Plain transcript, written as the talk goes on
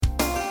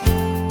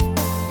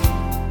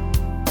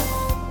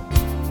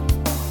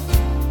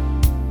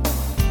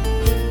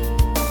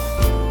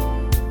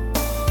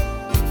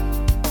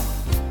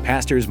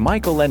Pastors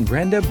Michael and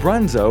Brenda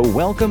Brunzo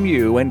welcome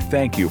you and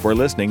thank you for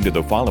listening to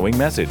the following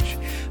message.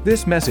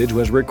 This message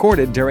was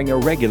recorded during a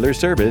regular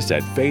service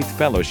at Faith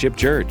Fellowship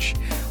Church.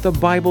 The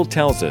Bible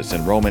tells us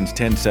in Romans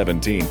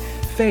 10:17,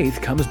 faith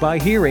comes by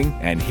hearing,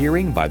 and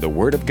hearing by the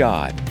Word of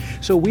God.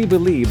 So we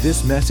believe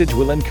this message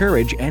will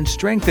encourage and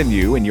strengthen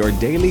you in your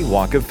daily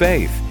walk of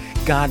faith.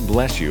 God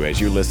bless you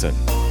as you listen.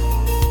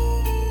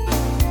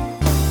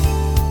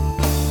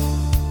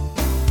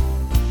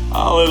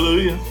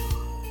 Hallelujah.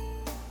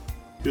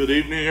 Good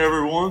evening,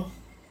 everyone.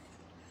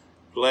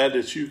 Glad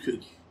that you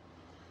could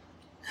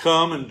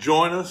come and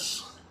join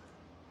us.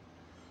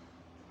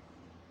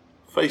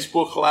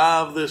 Facebook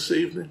Live this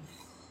evening.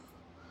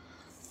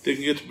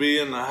 Didn't get to be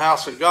in the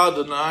house of God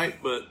tonight,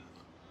 but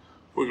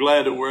we're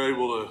glad that we're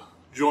able to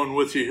join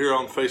with you here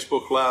on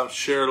Facebook Live,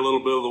 share a little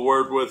bit of the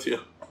Word with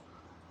you.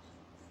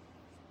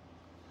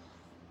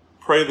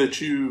 Pray that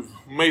you've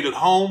made it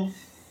home,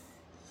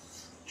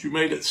 that you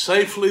made it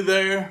safely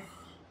there,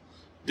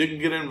 didn't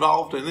get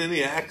involved in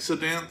any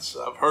accidents.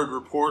 I've heard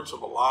reports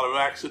of a lot of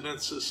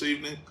accidents this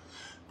evening,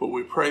 but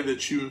we pray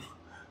that you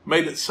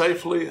made it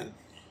safely and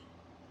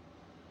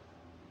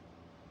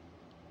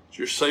that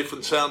you're safe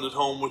and sound at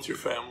home with your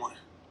family.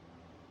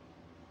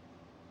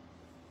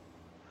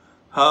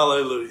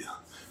 Hallelujah.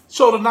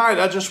 So tonight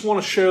I just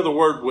want to share the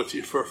Word with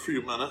you for a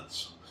few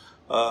minutes.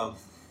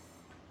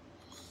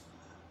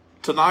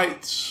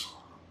 Tonight's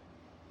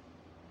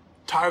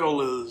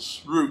title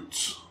is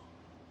Roots.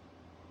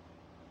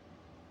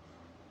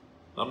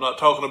 I'm not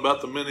talking about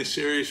the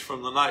miniseries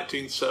from the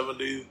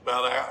 1970s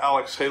about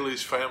Alex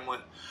Haley's family,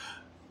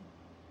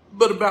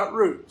 but about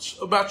roots,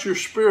 about your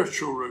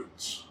spiritual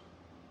roots.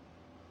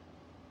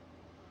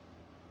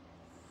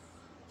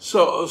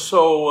 So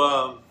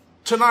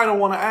tonight I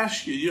want to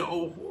ask you,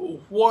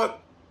 what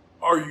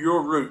are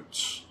your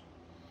roots?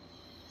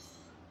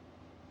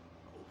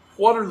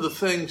 What are the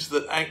things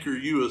that anchor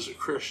you as a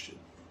Christian?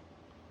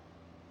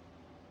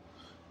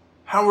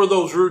 How are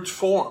those roots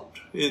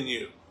formed in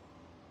you?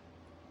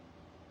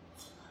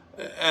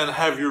 And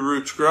have your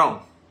roots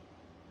grown?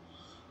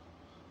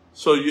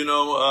 So,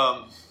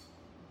 a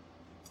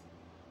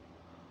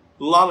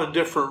lot of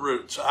different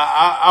roots.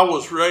 I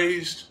was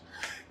raised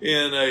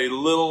in a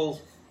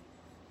little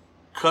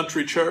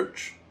country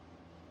church.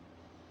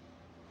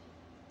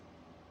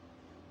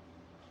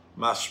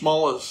 My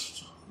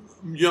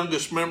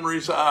youngest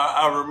memories,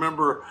 I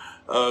remember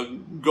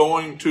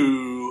going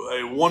to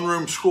a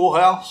one-room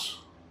schoolhouse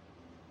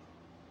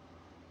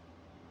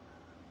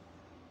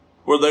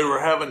where they were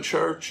having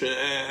church,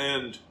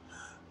 and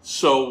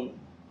so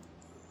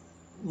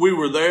we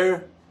were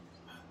there.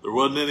 There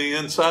wasn't any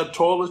inside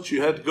toilets.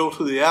 You had to go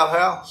to the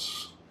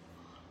outhouse.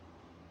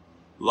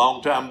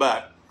 Long time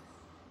back.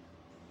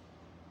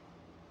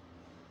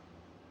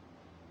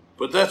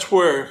 But that's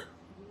where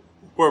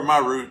my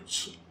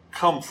roots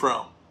come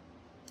from,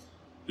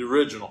 the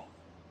original.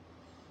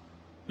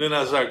 Then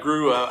as I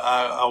grew,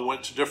 I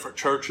went to different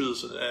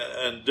churches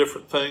and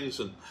different things,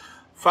 and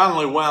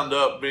finally wound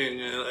up being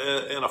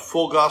in a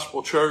full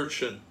gospel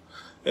church and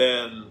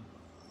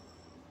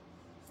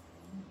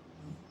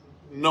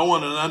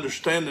knowing and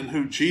understanding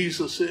who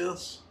Jesus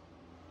is.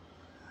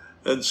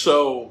 And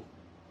so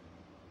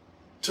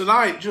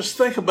tonight, just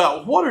think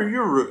about, what are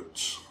your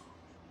roots?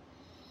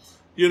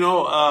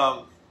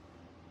 I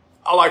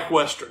like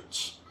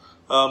Westerns.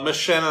 Miss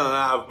Shannon and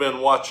I have been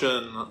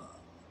watching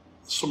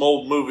some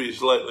old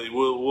movies lately.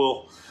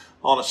 We'll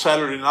on a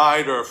Saturday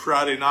night or a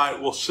Friday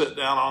night, we'll sit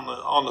down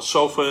on the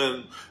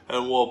sofa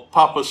and we'll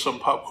pop us some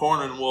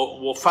popcorn and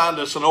we'll find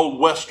us an old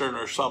Western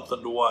or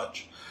something to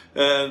watch.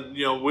 And,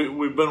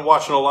 we've been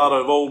watching a lot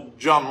of old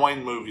John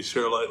Wayne movies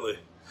here lately.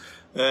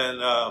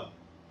 And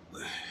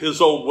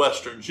his old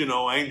Westerns,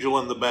 Angel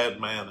and the Bad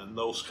Man and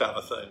those kind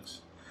of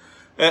things.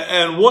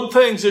 And one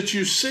thing that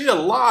you see a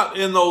lot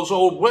in those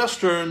old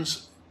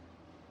Westerns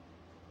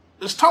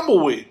is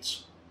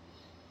tumbleweeds.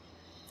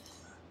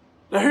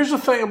 Now, here's the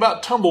thing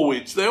about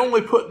tumbleweeds. They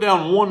only put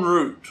down one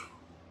root.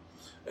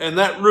 And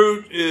that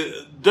root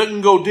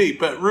doesn't go deep.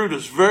 That root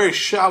is very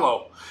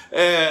shallow.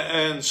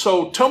 And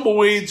so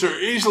tumbleweeds are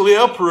easily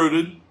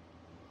uprooted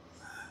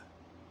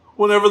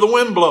whenever the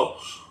wind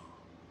blows.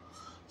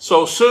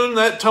 So soon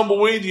that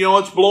tumbleweed,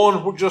 it's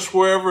blowing just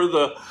wherever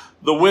the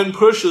wind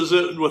pushes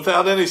it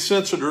without any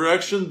sense of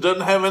direction,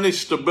 doesn't have any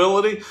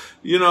stability,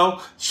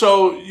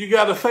 So you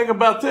got to think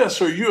about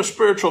this. Are you a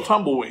spiritual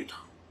tumbleweed?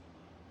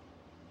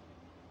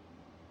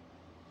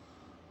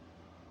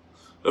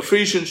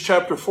 Ephesians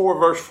chapter 4,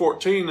 verse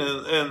 14,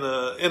 and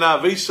the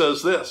NIV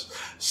says this,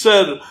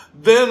 said,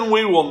 then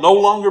we will no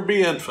longer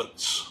be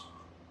infants,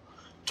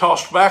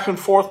 tossed back and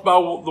forth by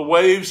the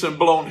waves and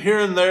blown here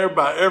and there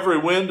by every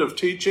wind of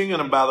teaching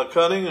and by the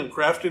cunning and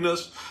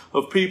craftiness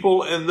of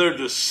people and their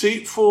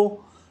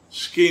deceitful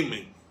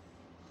scheming.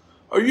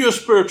 Are you a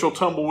spiritual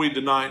tumbleweed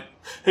tonight?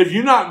 Have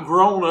you not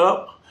grown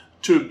up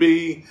to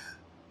be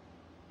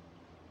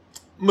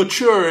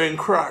mature in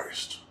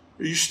Christ?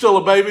 Are you still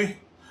a baby?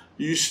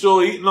 Are you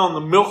still eating on the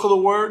milk of the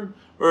Word?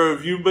 Or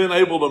have you been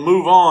able to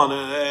move on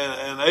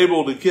and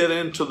able to get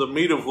into the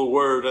meat of the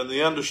word and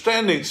the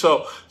understanding?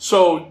 So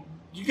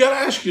you got to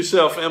ask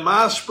yourself, am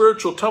I a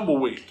spiritual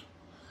tumbleweed?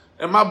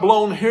 Am I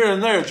blown here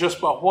and there just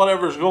by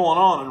whatever's going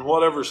on and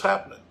whatever's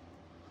happening?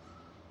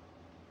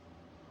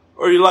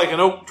 Or are you like an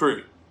oak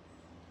tree?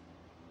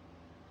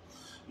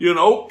 An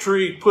oak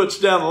tree puts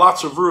down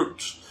lots of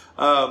roots.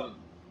 A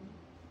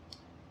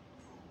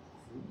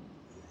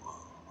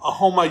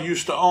home I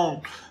used to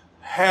own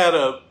had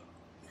a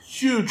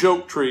huge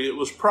oak tree. It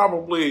was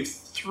probably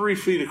 3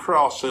 feet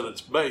across at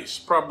its base,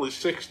 probably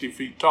 60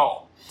 feet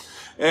tall.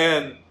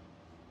 And,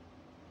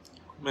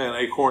 man,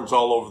 acorns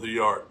all over the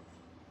yard.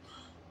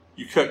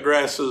 You cut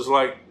grasses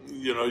like,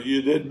 you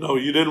didn't know.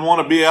 You didn't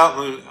want to be out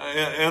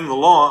in the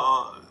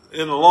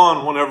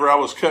lawn whenever I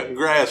was cutting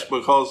grass,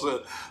 because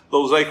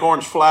those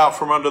acorns fly out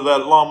from under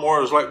that lawnmower.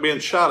 It was like being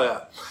shot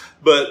at.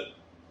 But,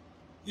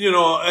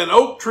 an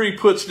oak tree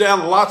puts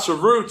down lots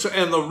of roots,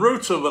 and the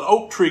roots of an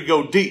oak tree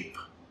go deep.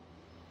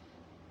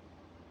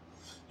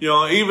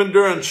 Even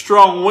during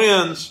strong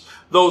winds,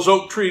 those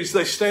oak trees,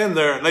 they stand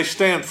there and they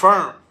stand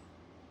firm,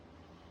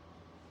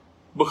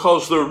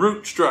 because their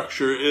root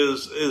structure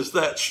is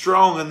that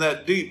strong and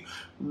that deep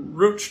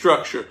root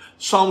structure.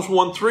 Psalms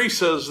 1:3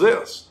 says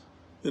this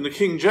in the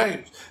King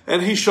James,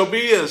 and he shall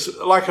be as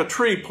like a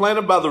tree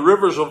planted by the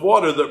rivers of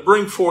water, that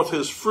bring forth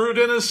his fruit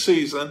in his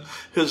season.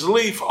 His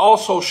leaf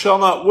also shall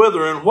not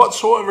wither, and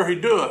whatsoever he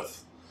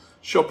doeth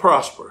shall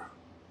prosper.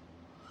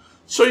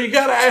 So you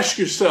got to ask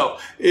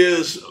yourself,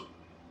 is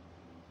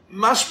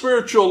my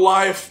spiritual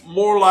life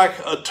more like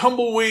a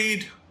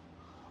tumbleweed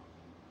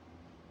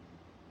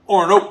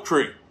or an oak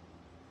tree?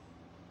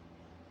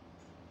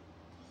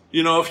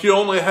 If you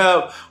only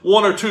have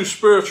 1 or 2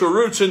 spiritual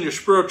roots in your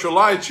spiritual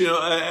life,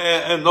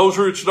 and those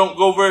roots don't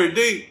go very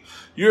deep,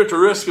 you're at the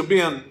risk of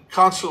being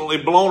constantly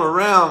blown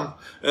around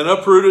and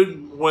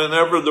uprooted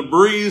whenever the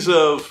breeze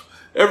of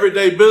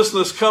everyday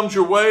business comes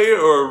your way,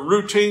 or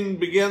routine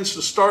begins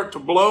to start to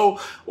blow,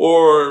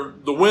 or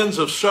the winds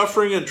of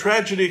suffering and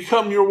tragedy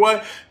come your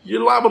way.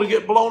 You're liable to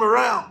get blown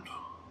around.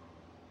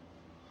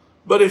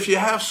 But if you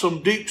have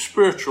some deep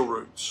spiritual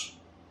roots,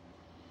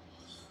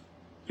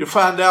 you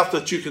find out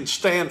that you can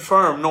stand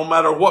firm no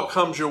matter what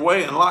comes your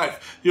way in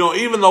life.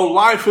 Even though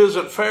life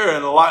isn't fair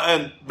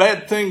and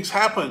bad things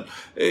happen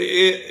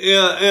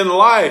in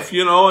life,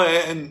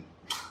 and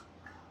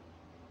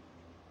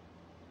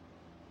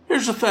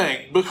here's the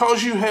thing,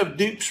 because you have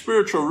deep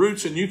spiritual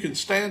roots and you can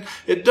stand,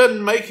 it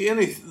doesn't make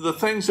the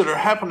things that are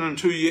happening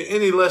to you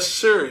any less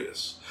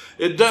serious.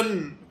 It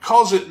doesn't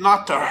cause it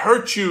not to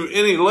hurt you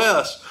any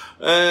less.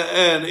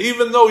 And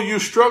even though you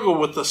struggle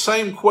with the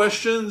same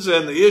questions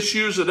and the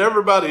issues that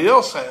everybody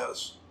else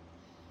has,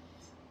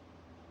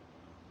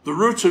 the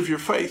roots of your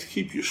faith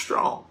keep you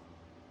strong.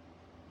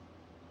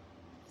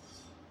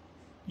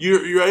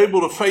 You're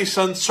able to face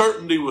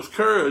uncertainty with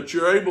courage.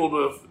 You're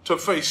able to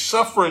face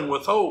suffering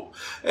with hope,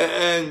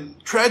 and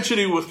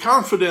tragedy with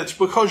confidence,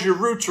 because your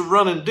roots are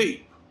running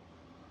deep.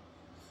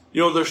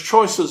 There's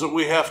choices that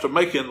we have to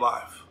make in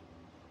life.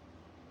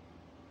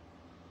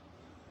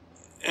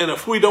 And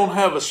if we don't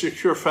have a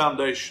secure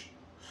foundation,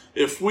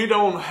 if we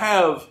don't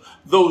have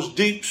those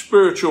deep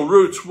spiritual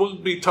roots, we'll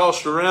be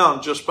tossed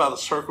around just by the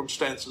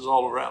circumstances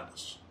all around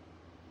us.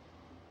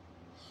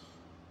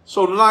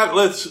 So tonight,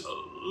 let's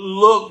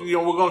look, we're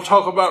going to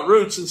talk about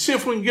roots and see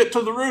if we can get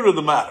to the root of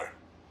the matter.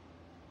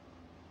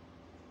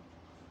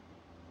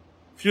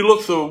 If you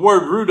look the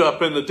word root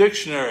up in the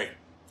dictionary,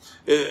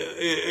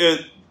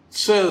 it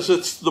says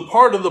it's the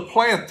part of the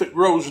plant that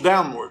grows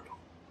downward,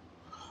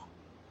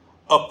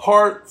 a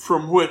part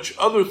from which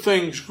other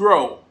things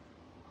grow,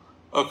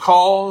 a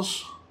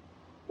cause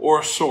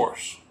or a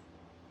source.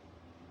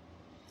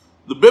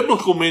 The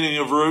biblical meaning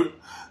of root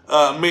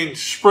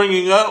means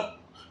springing up,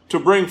 to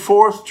bring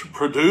forth, to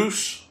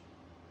produce.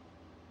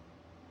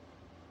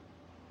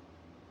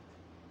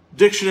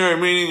 Dictionary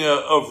meaning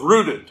of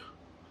rooted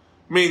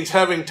means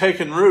having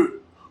taken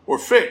root or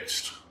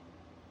fixed.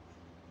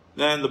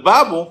 Now in the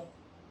Bible,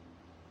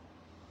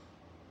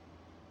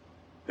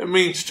 it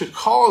means to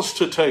cause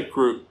to take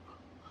root,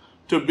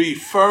 to be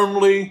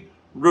firmly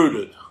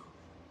rooted.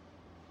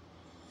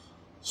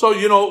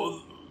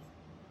 So,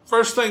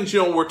 first things,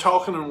 we're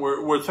talking and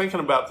we're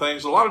thinking about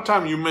things. A lot of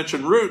time you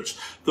mention roots,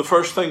 the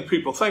first thing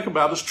people think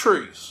about is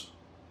trees.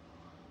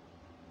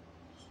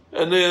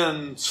 And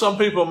then some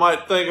people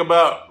might think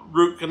about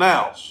root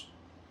canals.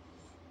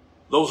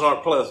 Those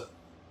aren't pleasant.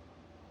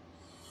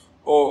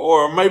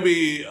 Or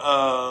maybe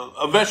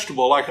a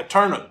vegetable like a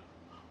turnip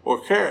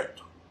or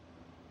carrot.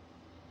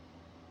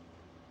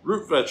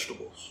 Root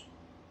vegetables.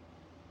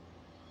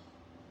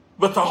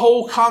 But the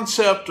whole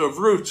concept of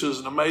roots is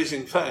an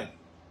amazing thing.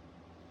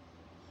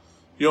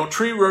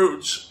 Tree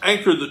roots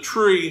anchor the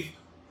tree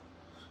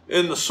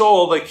in the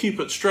soil. They keep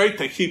it straight.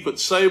 They keep it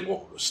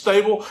stable.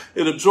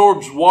 It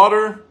absorbs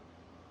water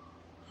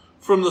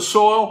from the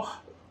soil.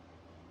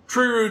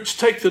 Tree roots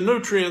take the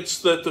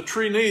nutrients that the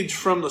tree needs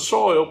from the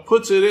soil,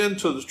 puts it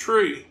into the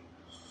tree,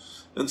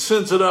 and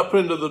sends it up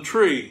into the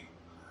tree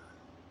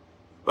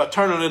by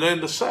turning it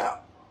into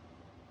sap.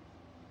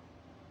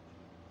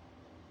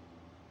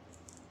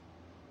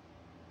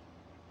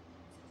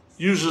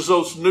 uses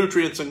those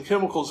nutrients and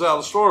chemicals out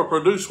of the soil to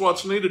produce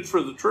what's needed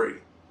for the tree.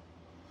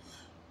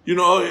 You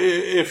know,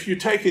 if you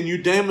take and you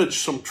damage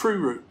some tree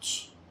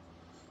roots,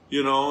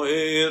 you know,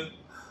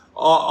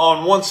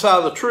 on one side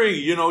of the tree,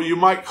 you know, you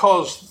might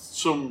cause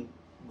some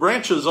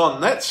branches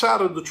on that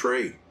side of the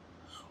tree,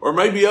 or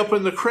maybe up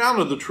in the crown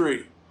of the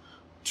tree,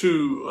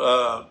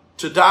 to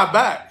die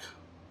back,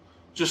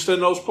 just in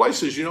those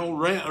places, you know,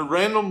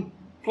 random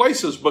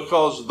places,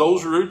 because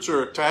those roots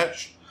are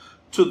attached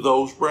to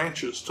those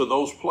branches, to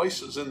those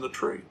places in the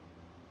tree.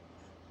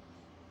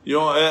 You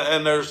know,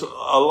 and there's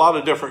a lot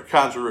of different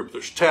kinds of roots.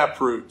 There's tap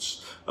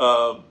roots,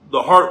 the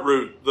heart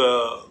root,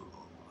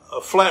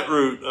 a flat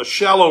root, a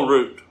shallow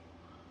root.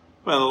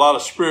 Man, a lot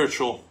of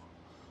spiritual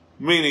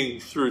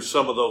meaning through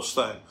some of those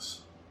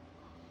things.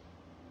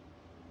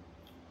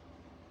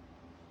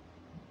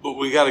 But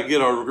we got to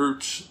get our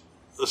roots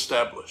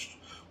established.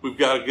 We've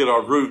got to get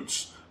our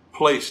roots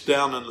placed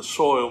down in the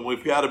soil, and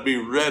we've got to be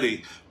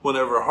ready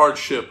whenever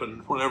hardship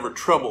and whenever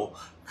trouble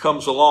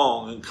comes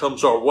along and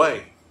comes our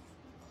way.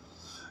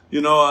 You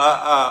know,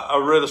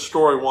 I read a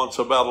story once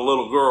about a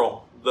little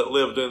girl that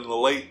lived in the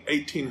late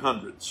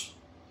 1800s.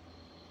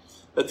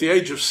 At the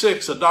age of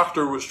 6, a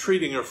doctor was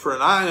treating her for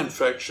an eye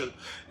infection,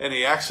 and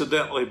he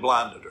accidentally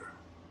blinded her.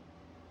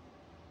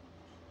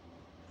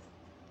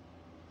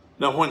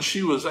 Now, when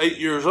she was 8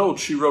 years old,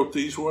 she wrote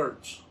these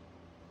words.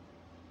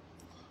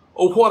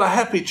 "Oh, what a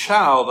happy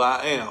child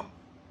I am.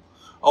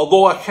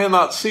 Although I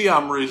cannot see,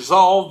 I'm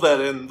resolved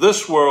that in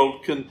this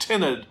world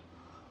contented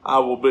I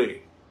will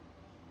be.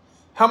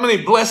 How many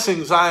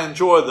blessings I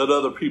enjoy that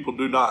other people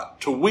do not.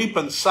 To weep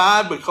and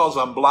sigh because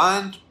I'm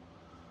blind,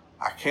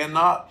 I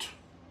cannot,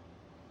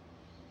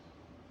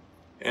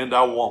 and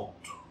I won't."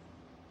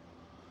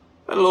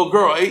 That little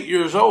girl, 8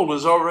 years old,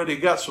 has already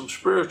got some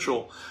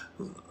spiritual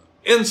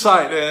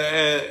insight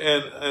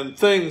and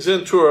things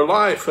into her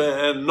life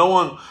and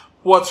knowing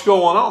what's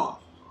going on.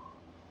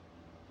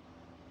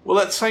 Well,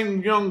 that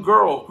same young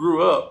girl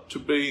grew up to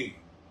be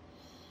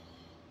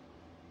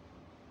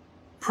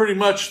pretty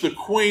much the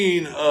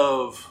queen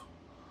of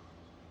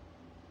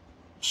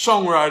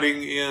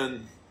songwriting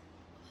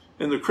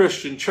in the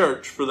Christian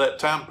church for that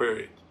time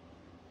period.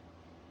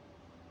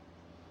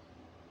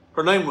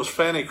 Her name was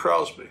Fanny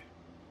Crosby.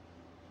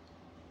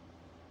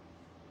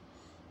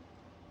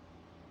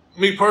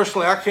 Me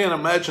personally, I can't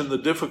imagine the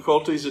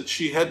difficulties that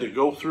she had to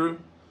go through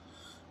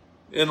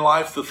in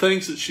life, the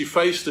things that she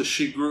faced as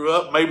she grew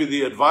up, maybe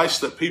the advice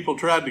that people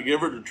tried to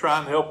give her to try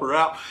and help her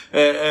out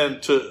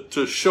and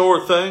to show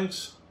her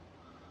things.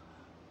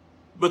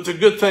 But the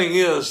good thing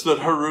is that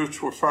her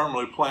roots were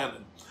firmly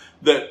planted,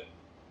 that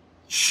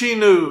she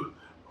knew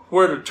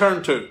where to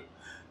turn to.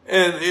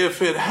 And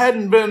if it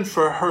hadn't been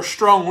for her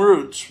strong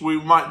roots, we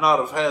might not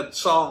have had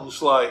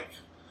songs like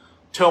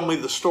 "Tell Me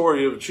the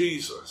Story of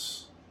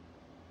Jesus,"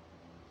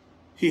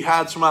 "He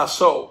Hides My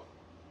Soul."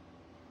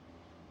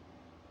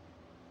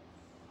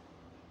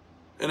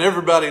 And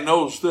everybody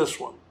knows this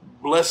one,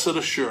 "Blessed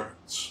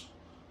Assurance,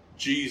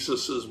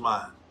 Jesus is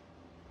Mine."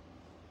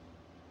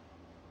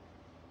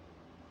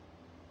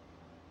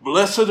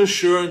 Blessed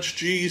assurance,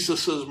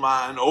 Jesus is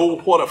mine. Oh,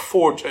 what a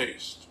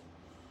foretaste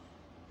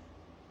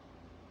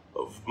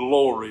of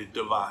glory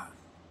divine.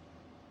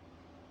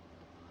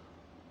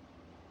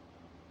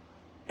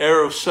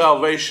 Heir of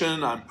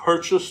salvation, I'm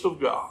purchased of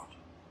God,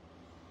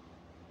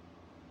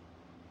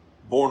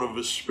 born of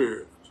His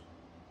Spirit,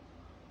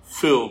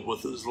 filled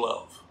with His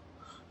love.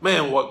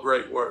 Man, what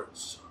great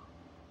words.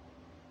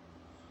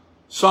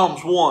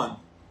 Psalms 1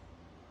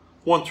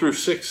 through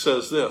 6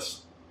 says this.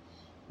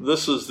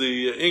 This is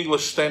the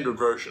English Standard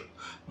Version.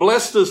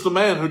 "Blessed is the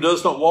man who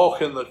does not walk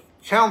in the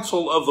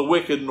counsel of the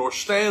wicked, nor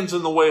stands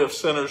in the way of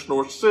sinners,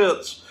 nor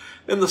sits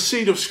in the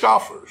seat of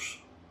scoffers.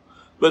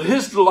 But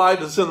his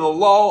delight is in the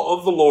law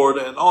of the Lord,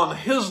 and on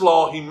his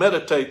law he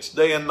meditates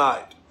day and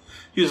night.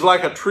 He is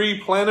like a tree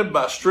planted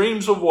by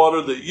streams of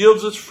water that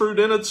yields its fruit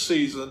in its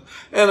season,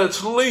 and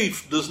its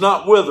leaf does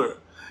not wither.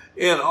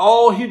 In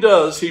all he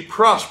does, he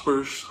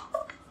prospers.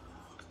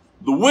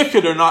 The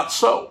wicked are not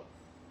so,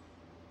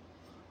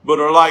 but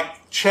are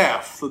like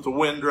chaff that the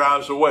wind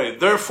drives away.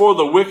 Therefore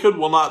the wicked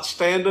will not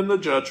stand in the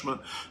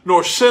judgment,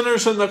 nor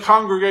sinners in the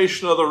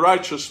congregation of the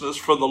righteousness.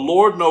 For the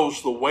Lord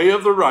knows the way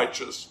of the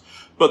righteous,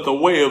 but the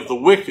way of the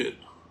wicked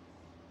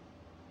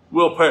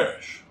will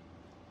perish."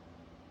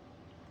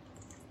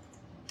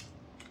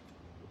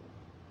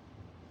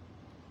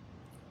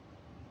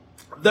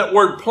 That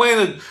word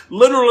planted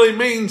literally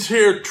means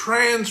here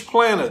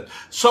transplanted.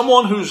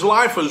 Someone whose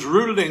life is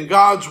rooted in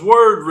God's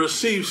word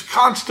receives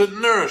constant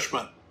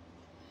nourishment.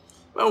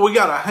 Well, we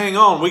got to hang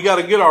on. We got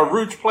to get our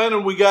roots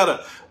planted. We got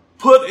to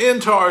put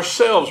into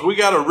ourselves. We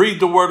got to read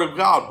the Word of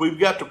God. We've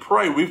got to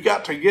pray. We've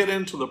got to get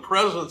into the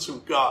presence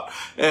of God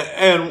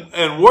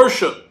and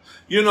worship.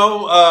 You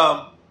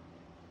know,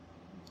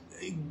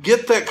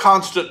 get that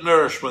constant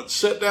nourishment.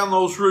 Set down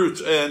those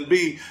roots and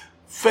be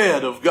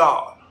fed of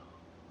God.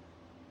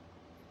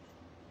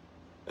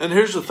 And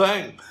here's the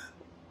thing.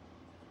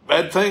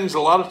 Bad things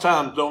a lot of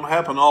times don't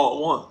happen all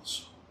at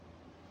once.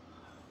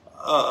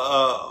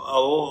 a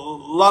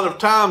lot of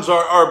times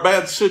our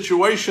bad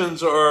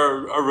situations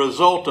are a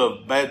result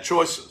of bad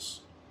choices.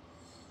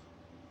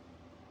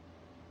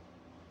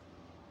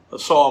 I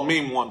saw a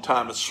meme one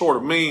time. It's sort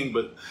of mean,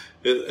 but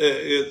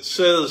it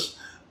says,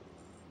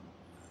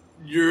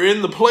 you're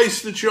in the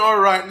place that you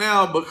are right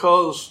now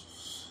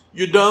because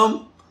you're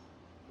dumb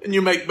and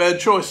you make bad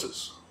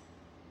choices.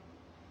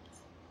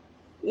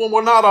 Well,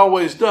 we're not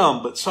always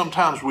dumb, but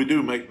sometimes we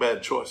do make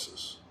bad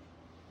choices.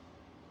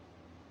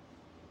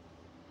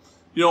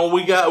 You know,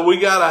 we got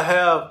to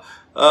have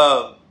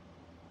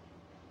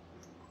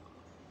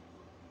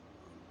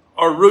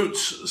our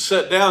roots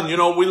set down. You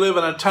know, we live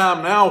in a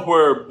time now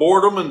where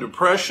boredom and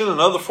depression and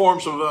other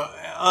forms of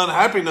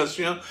unhappiness,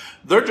 you know,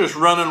 they're just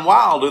running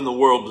wild in the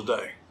world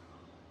today.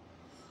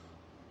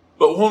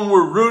 But when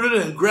we're rooted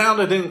and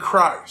grounded in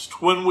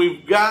Christ, when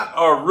we've got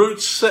our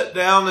roots set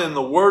down in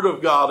the Word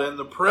of God, in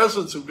the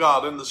presence of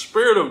God, in the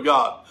Spirit of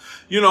God,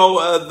 you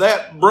know,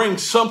 that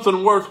brings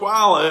something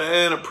worthwhile,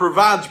 and it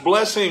provides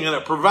blessing and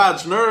it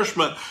provides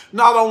nourishment,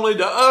 not only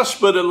to us,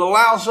 but it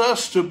allows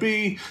us to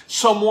be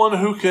someone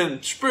who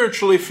can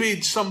spiritually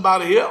feed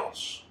somebody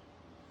else.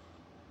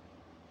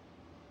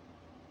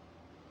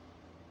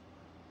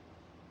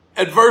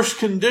 Adverse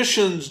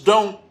conditions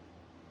don't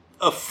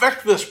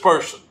affect this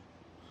person.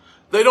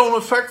 They don't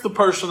affect the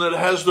person that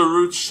has their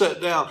roots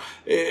set down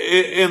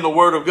in the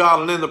Word of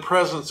God and in the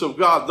presence of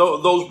God.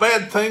 Those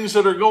bad things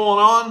that are going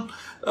on,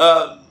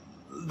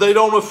 they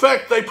don't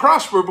affect, they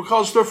prosper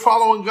because they're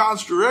following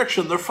God's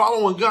direction. They're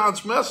following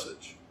God's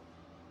message.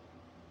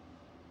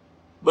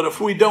 But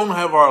if we don't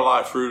have our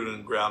life rooted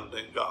and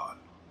grounded in God,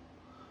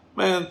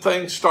 man,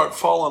 things start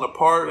falling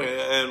apart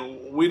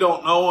and we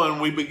don't know, and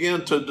we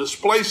begin to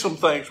display some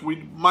things.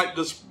 We might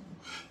just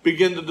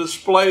begin to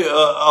display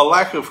a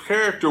lack of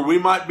character. We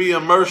might be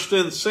immersed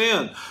in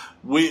sin.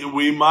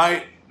 We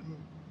might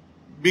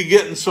be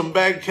getting some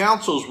bad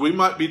counsels. We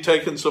might be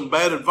taking some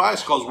bad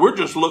advice because we're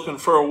just looking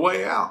for a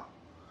way out.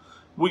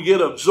 We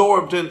get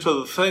absorbed into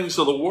the things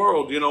of the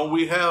world. You know,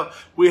 we have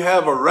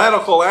a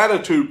radical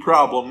attitude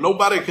problem.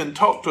 Nobody can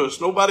talk to us.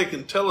 Nobody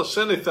can tell us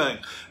anything.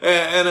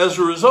 And as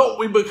a result,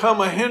 we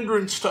become a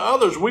hindrance to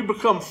others. We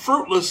become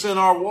fruitless in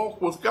our walk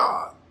with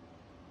God.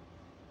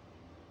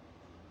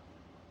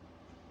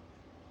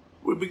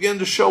 We begin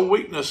to show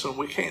weakness and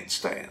we can't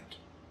stand.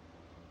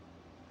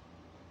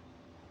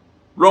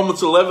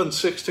 Romans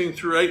 11:16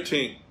 through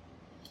 18.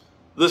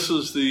 This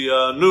is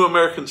the New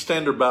American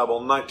Standard Bible,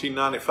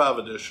 1995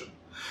 edition.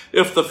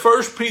 If the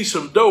first piece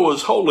of dough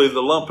is holy,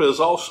 the lump is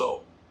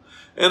also.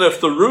 And if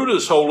the root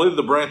is holy,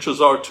 the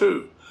branches are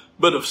too.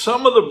 But if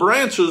some of the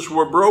branches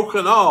were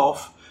broken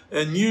off,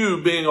 and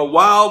you, being a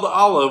wild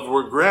olive,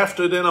 were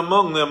grafted in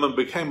among them and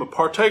became a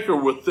partaker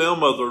with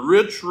them of the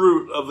rich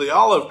root of the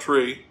olive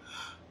tree,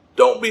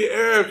 don't be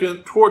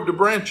arrogant toward the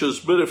branches,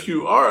 but if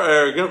you are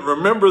arrogant,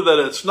 remember that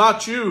it's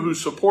not you who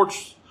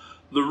supports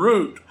the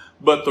root,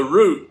 but the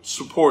root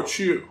supports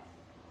you.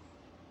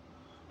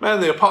 Man,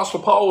 the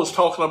Apostle Paul was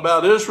talking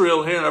about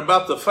Israel here and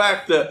about the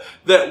fact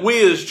that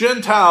we as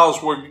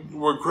Gentiles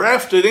were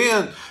grafted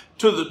in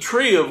to the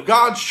tree of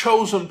God's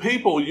chosen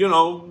people. You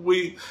know,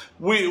 we've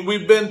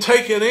been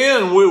taken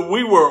in.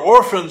 We were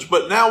orphans,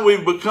 but now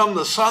we've become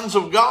the sons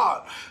of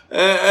God.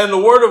 And the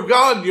Word of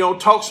God, you know,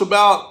 talks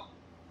about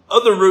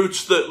other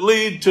roots that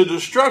lead to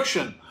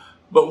destruction.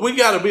 But we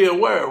got to be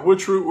aware of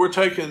which root we're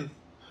taking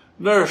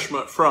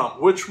nourishment from.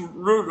 Which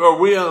root are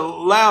we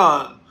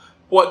allowing?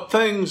 What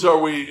things are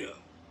we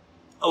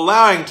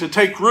allowing to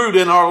take root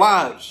in our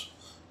lives?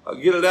 I'll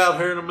get it out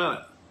here in a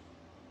minute.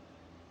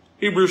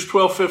 Hebrews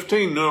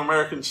 12:15, New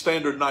American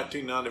Standard,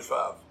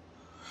 1995.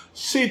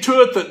 See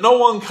to it that no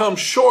one comes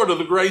short of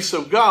the grace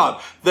of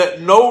God,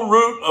 that no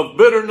root of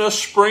bitterness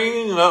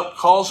springing up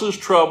causes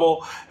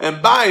trouble,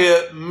 and by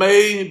it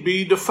may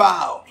be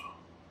defiled.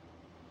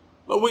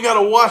 But we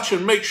got to watch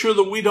and make sure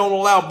that we don't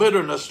allow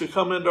bitterness to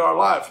come into our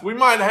life. We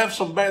might have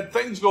some bad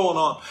things going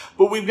on,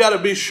 but we've got to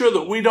be sure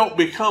that we don't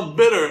become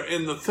bitter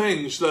in the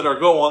things that are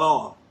going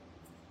on.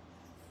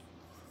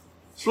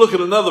 Let's look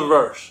at another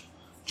verse.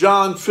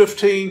 John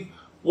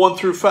 15:1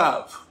 through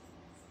 5.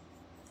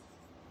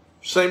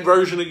 Same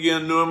version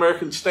again, New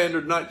American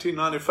Standard,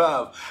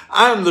 1995.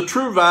 I am the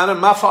true vine, and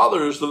my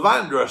Father is the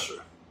vine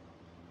dresser.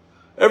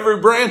 Every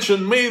branch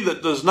in me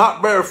that does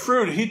not bear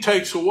fruit, he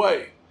takes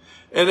away.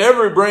 And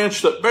every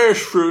branch that bears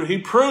fruit, he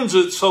prunes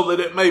it so that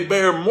it may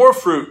bear more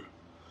fruit.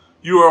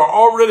 You are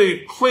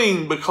already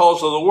clean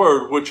because of the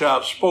word which I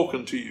have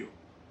spoken to you.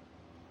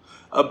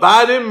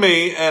 Abide in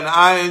me, and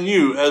I in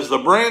you. As the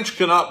branch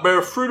cannot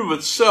bear fruit of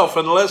itself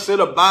unless it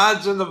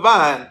abides in the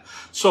vine,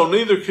 so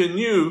neither can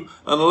you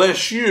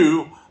unless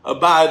you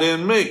abide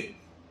in me.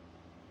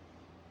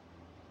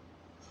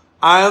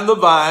 I am the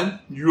vine,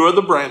 you are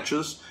the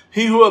branches.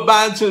 He who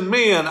abides in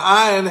me and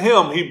I in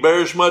him, he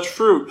bears much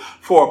fruit.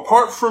 For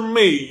apart from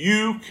me,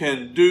 you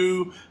can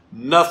do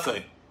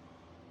nothing.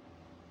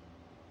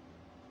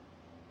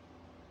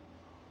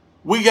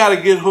 We got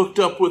to get hooked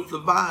up with the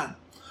vine.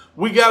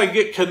 we got to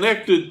get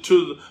connected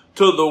to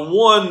the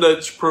one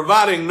that's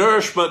providing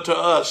nourishment to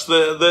us,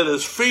 that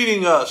is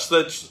feeding us,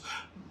 that's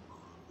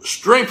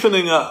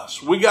strengthening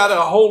us. We got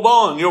to hold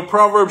on.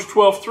 Proverbs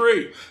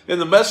 12:3 in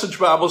the Message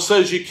Bible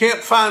says you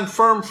can't find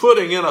firm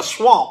footing in a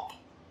swamp,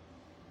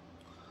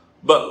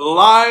 but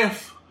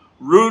life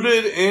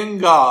rooted in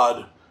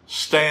God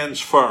stands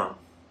firm.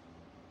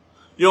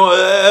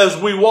 As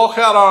we walk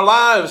out our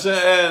lives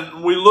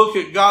and we look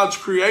at God's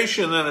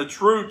creation and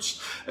its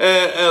roots,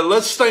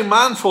 let's stay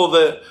mindful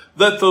that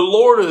the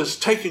Lord is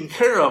taking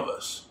care of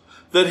us,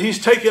 that He's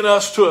taken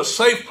us to a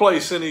safe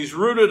place and He's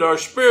rooted our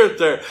spirit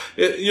there.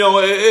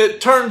 It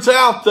turns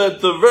out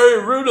that the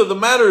very root of the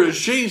matter is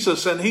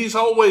Jesus, and He's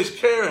always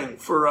caring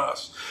for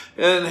us.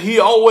 And He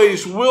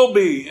always will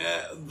be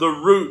the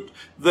root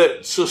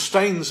that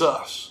sustains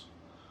us.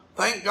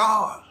 Thank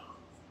God.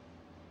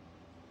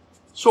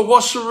 So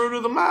what's the root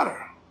of the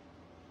matter?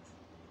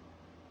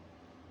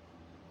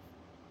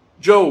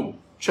 Job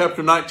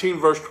chapter 19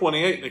 verse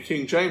 28 in the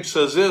King James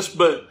says this,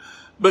 But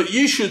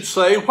ye should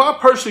say, why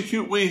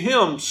persecute we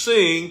him,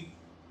 seeing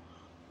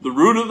the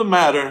root of the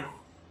matter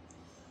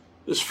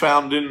is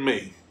found in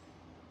me?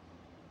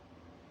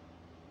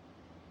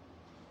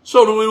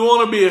 So do we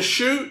want to be a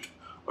shoot,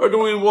 or do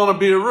we want to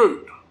be a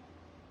root?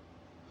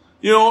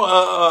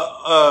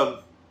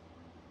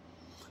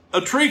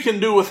 A tree can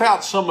do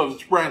without some of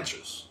its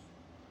branches.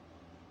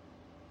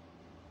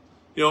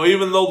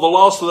 Even though the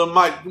loss of them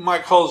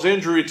might cause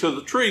injury to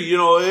the tree,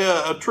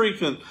 a tree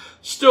can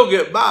still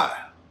get by.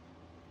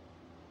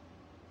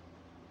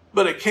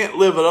 But it can't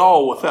live at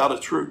all without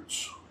its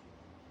roots.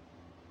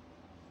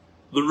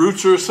 The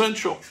roots are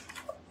essential.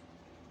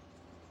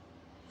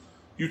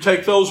 You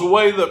take those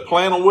away, that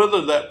plant will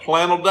wither, that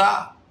plant will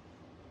die.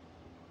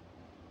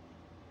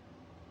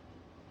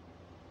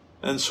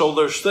 And so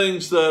there's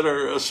things that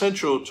are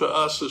essential to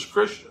us as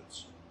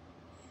Christians.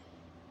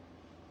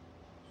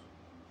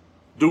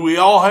 Do we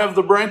all have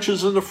the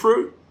branches and the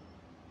fruit?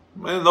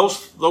 Man,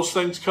 those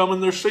things come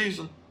in their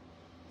season.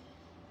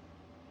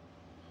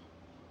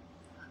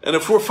 And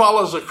if we're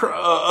followers of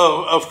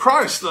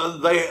Christ,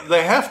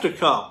 they have to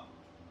come.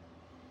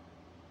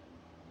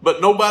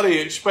 But nobody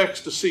expects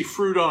to see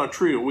fruit on a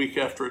tree a week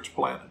after it's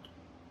planted.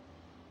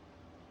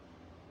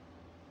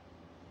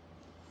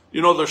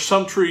 There's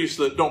some trees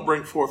that don't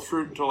bring forth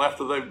fruit until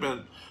after they've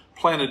been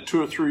planted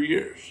 2 or 3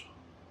 years.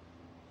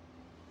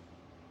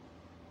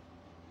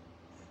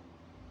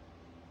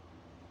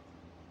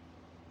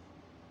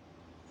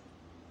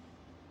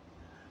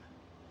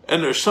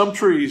 And there's some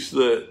trees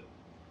that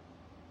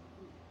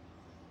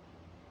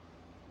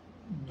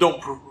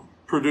don't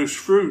produce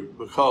fruit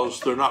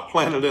because they're not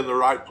planted in the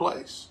right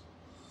place.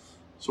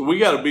 So we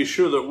got to be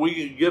sure that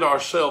we get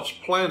ourselves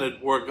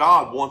planted where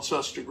God wants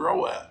us to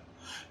grow at.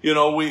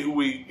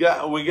 We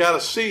got to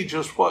see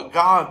just what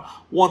God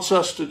wants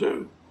us to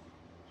do,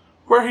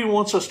 where He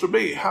wants us to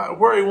be,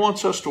 where He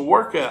wants us to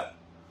work at.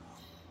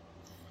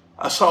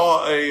 I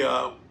saw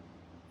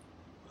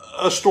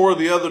a story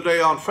the other day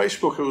on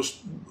Facebook. It was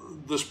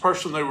this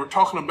person, they were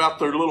talking about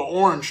their little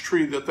orange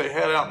tree that they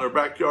had out in their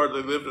backyard.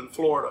 They lived in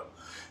Florida.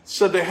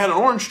 Said they had an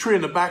orange tree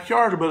in the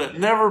backyard, but it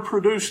never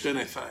produced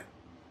anything.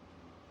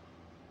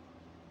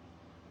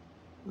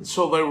 And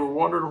so they were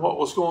wondering what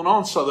was going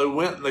on. So they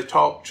went and they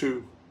talked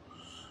to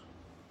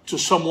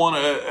someone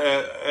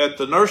at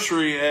the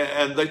nursery,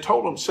 and they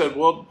told them, said,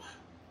 well,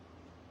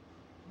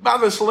 buy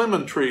this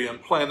lemon tree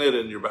and plant it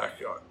in your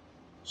backyard.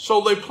 So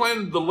they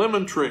planted the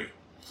lemon tree.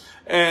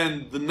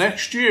 And the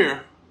next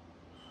year,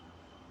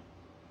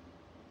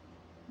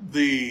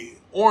 the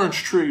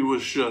orange tree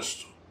was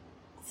just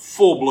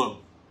full bloom,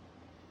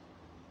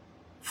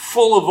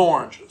 full of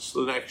oranges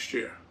the next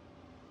year.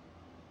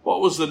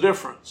 What was the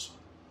difference?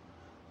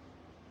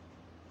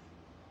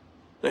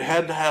 They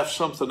had to have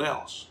something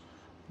else.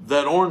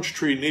 That orange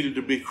tree needed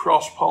to be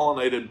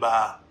cross-pollinated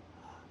by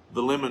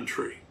the lemon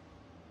tree.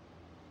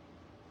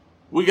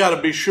 We got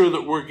to be sure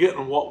that we're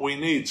getting what we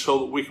need so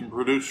that we can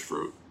produce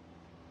fruit.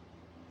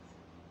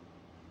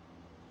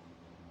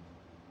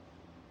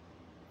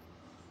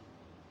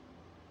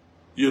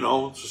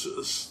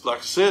 Like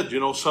I said,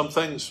 some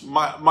things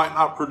might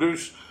not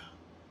produce,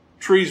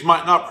 trees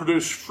might not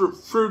produce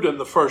fruit in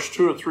the first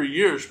 2 or 3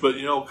 years, but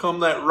come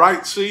that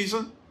right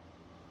season,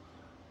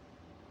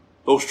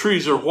 those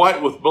trees are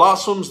white with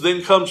blossoms,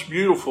 then comes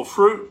beautiful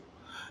fruit.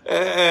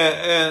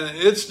 And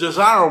it's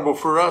desirable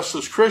for us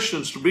as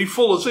Christians to be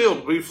full of zeal,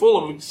 to be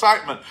full of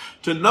excitement,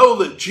 to know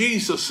that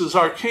Jesus is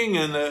our King,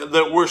 and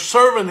that we're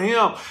serving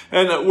Him,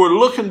 and that we're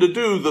looking to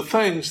do the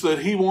things that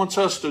He wants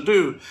us to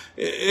do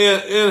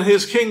in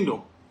His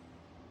kingdom.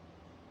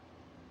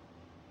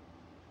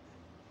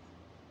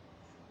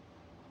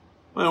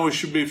 Man, we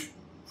should be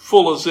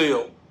full of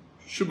zeal,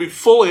 should be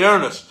fully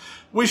earnest.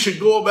 We should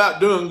go about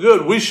doing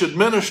good. We should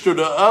minister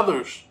to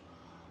others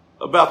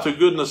about the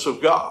goodness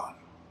of God.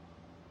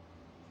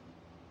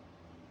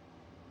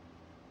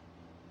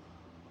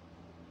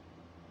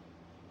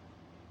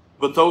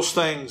 But those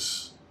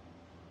things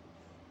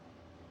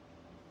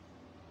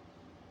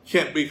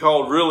can't be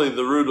called really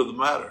the root of the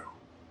matter.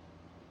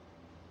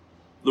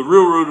 The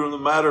real root of the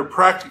matter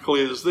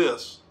practically is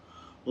this.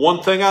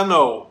 One thing I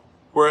know,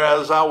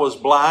 whereas I was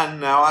blind,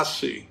 now I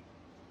see.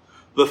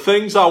 The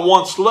things I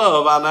once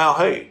loved, I now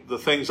hate. The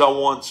things I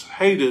once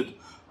hated,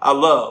 I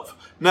love.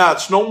 Now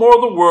it's no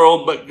more the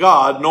world but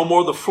God, no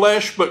more the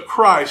flesh but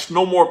Christ,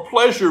 no more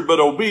pleasure but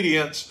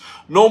obedience,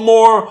 no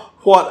more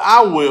what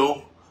I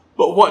will,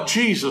 but what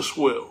Jesus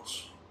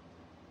wills.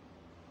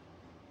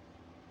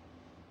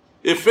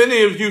 If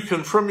any of you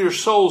can from your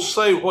soul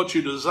say what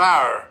you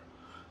desire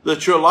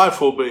that your life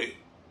will be,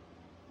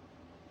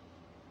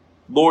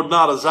 Lord,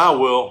 not as I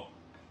will,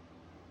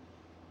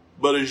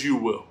 but as you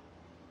will.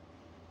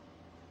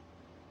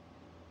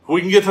 If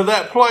we can get to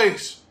that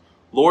place,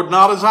 Lord,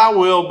 not as I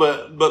will,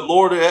 but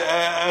Lord,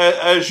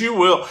 as you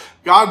will.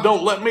 God,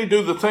 don't let me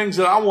do the things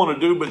that I want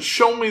to do, but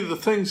show me the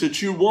things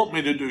that you want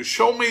me to do.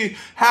 Show me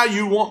how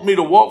you want me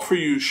to walk for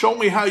you. Show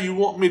me how you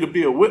want me to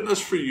be a witness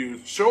for you.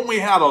 Show me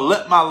how to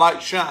let my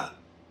light shine.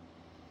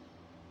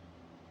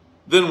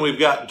 Then we've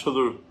gotten to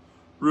the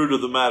root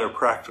of the matter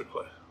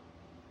practically.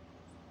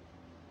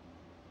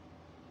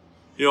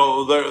 You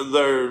know,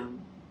 there are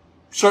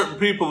certain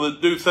people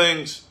that do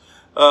things,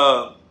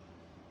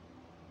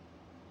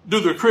 do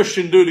their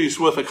Christian duties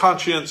with a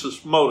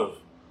conscientious motive.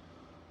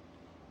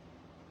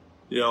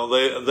 You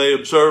know, they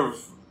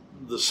observe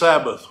the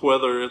Sabbath,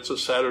 whether it's a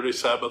Saturday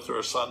Sabbath or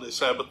a Sunday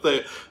Sabbath.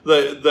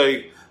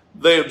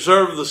 They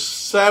observe the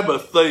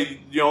Sabbath. They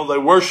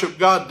worship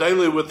God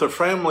daily with their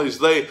families.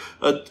 They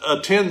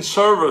attend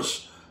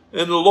service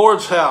in the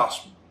Lord's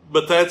house.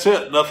 But that's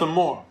it, nothing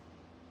more.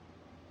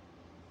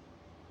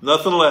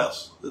 Nothing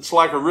less. It's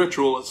like a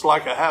ritual. It's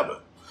like a habit.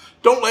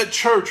 Don't let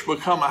church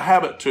become a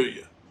habit to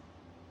you.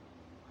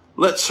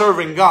 Let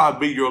serving God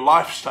be your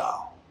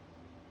lifestyle.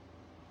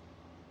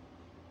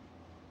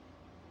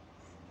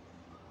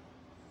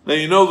 Now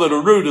you know that a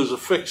root is a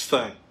fixed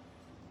thing.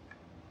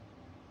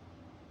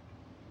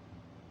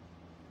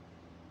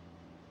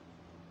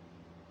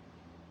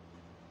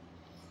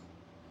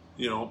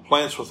 You know,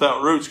 plants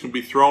without roots can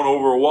be thrown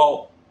over a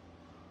wall.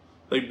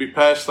 They can be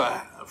passed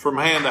from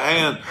hand to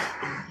hand.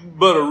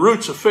 But a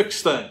root's a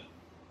fixed thing.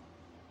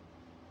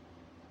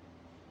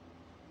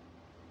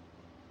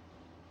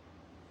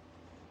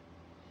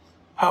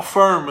 How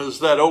firm is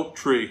that oak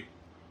tree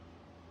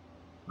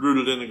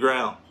rooted in the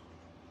ground?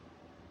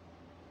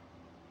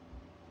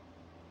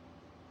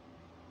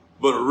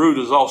 But a root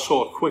is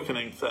also a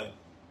quickening thing.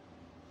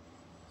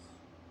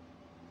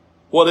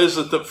 What is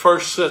it that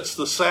first sets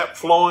the sap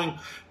flowing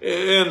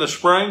in the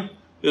spring?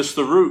 It's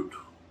the root.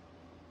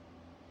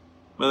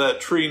 And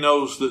that tree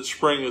knows that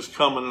spring is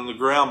coming and the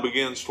ground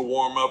begins to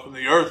warm up and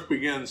the earth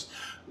begins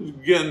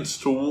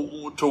to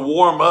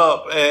warm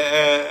up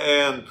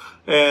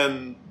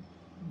and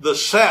the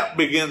sap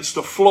begins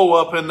to flow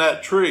up in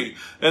that tree.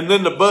 And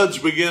then the buds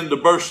begin to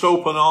burst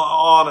open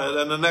on it.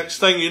 And the next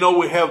thing you know,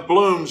 we have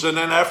blooms. And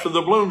then after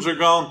the blooms are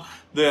gone,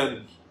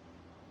 then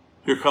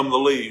here come the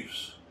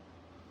leaves.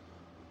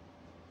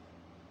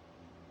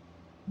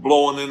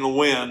 Blowing in the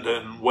wind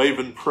and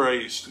waving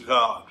praise to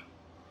God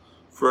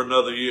for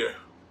another year.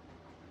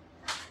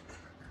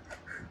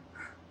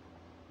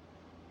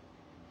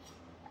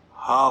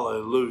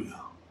 Hallelujah.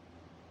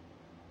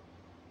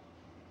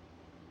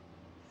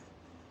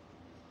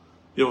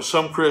 You know,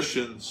 some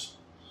Christians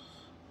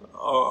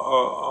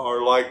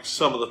are like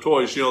some of the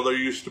toys. You know, there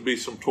used to be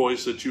some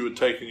toys that you would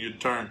take and you'd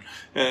turn.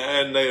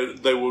 And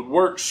they would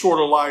work sort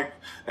of like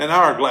an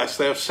hourglass.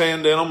 They have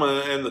sand in them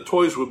and the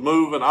toys would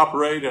move and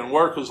operate and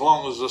work as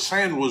long as the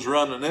sand was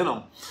running in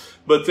them.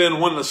 But then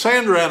when the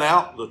sand ran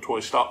out, the toy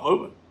stopped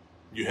moving.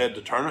 You had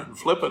to turn it and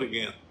flip it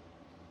again.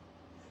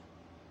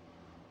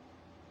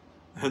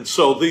 And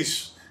so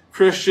these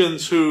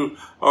Christians who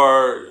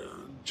are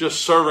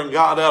just serving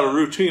God out of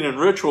routine and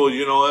ritual,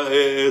 you know,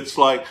 it's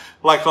like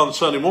on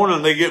Sunday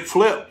morning, they get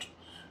flipped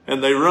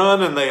and they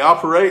run and they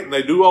operate and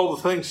they do all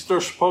the things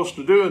they're supposed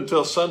to do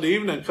until Sunday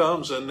evening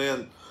comes, and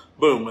then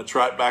boom, it's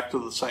right back to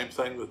the same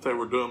thing that they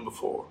were doing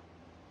before.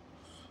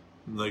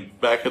 And they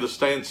back at a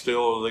standstill,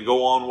 or they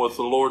go on with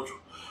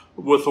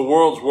the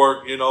world's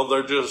work. You know,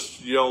 they're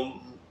just, you know,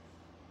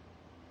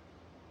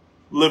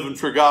 living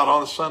for God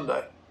on a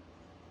Sunday.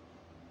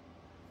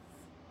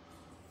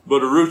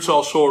 But a root's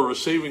also a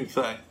receiving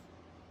thing.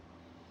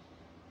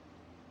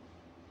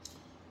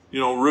 You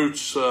know,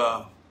 roots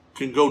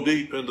can go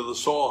deep into the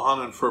soil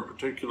hunting for a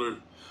particular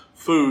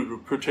food, a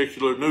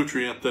particular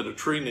nutrient that a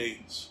tree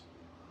needs.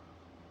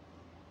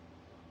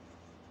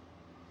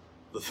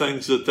 The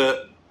things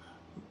that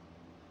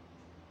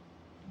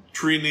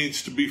tree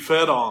needs to be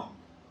fed on.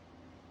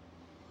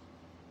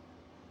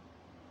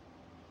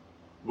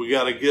 We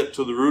got to get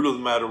to the root of the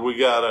matter. We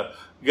got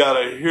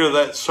to hear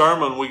that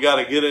sermon. We got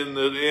to get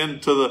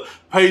into the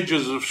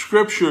pages of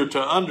Scripture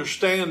to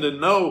understand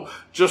and know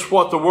just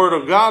what the Word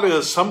of God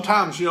is.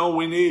 Sometimes, you know,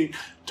 we need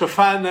to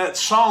find that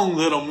song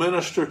that'll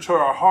minister to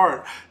our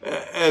heart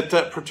at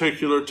that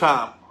particular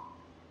time.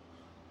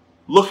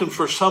 Looking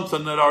for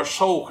something that our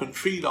soul can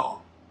feed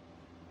on.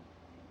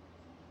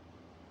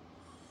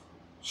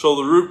 So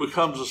the root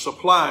becomes a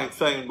supplying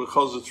thing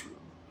because it's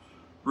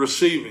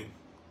receiving.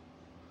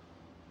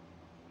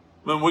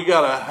 Man, we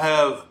got to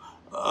have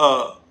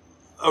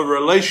a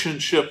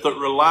relationship that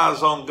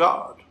relies on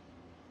God,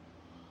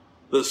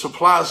 that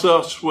supplies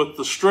us with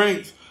the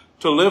strength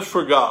to live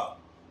for God.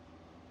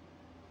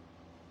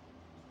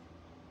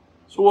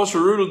 So what's the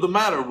root of the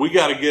matter? We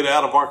got to get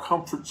out of our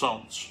comfort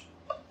zones.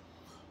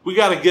 We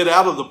got to get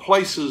out of the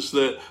places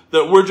that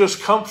we're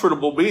just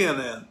comfortable being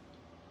in.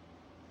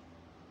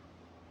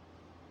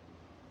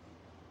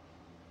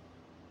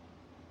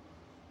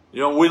 You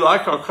know, we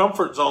like our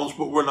comfort zones,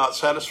 but we're not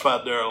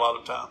satisfied there a lot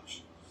of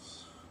times.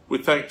 We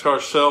think to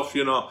ourselves,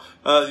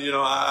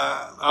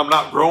 I'm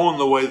not growing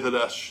the way that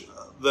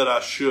I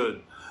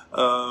should.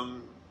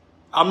 I'm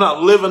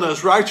not living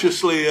as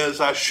righteously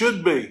as I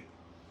should be.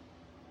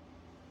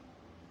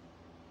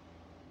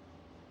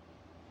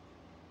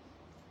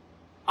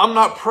 I'm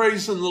not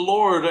praising the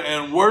Lord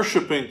and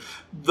worshiping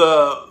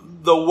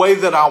the way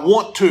that I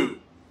want to.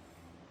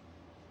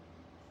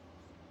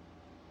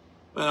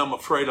 And I'm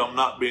afraid I'm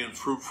not being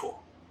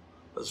fruitful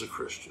as a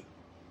Christian.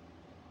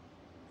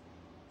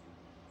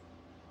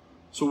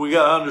 So we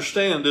got to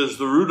understand, is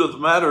the root of the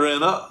matter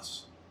in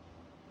us?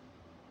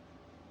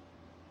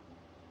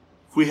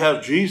 If we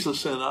have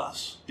Jesus in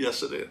us,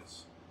 yes it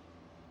is.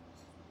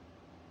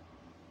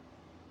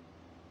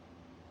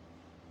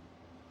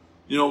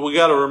 You know, we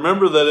got to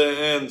remember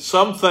that in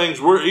some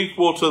things we're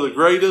equal to the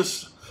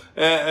greatest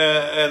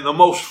and the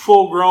most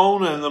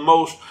full-grown and the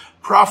most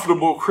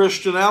profitable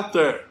Christian out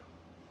there.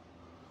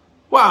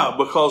 Why?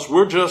 Because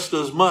we're just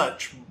as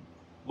much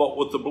bought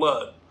with the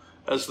blood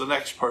as the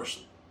next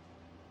person.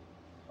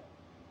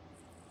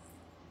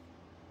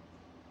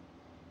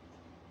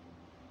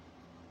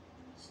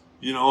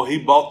 You know, he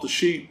bought the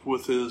sheep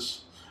with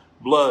his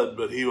blood,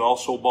 but he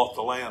also bought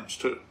the lambs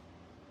too.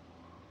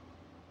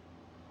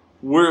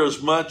 We're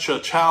as much a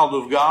child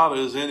of God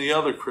as any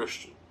other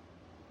Christian.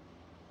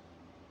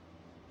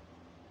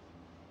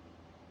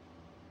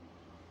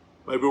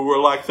 Maybe we're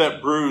like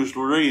that bruised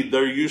reed.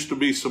 There used to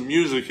be some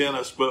music in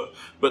us,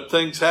 but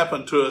things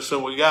happened to us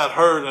and we got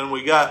hurt and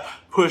we got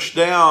pushed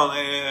down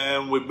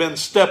and we've been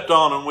stepped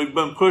on and we've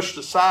been pushed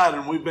aside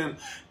and we've been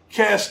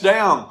cast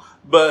down.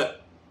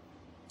 But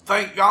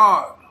thank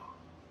God.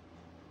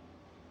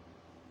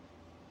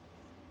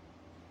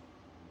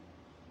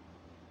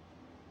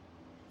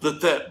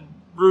 That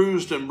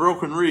bruised and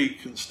broken reed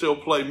can still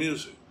play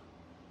music.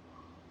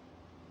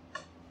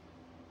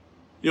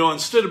 You know,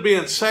 instead of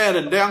being sad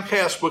and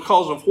downcast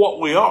because of what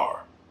we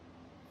are,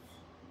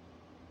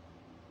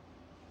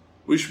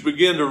 we should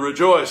begin to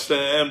rejoice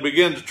and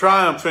begin to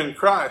triumph in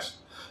Christ.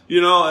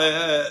 You know,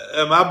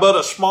 am I but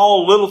a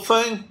small little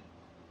thing?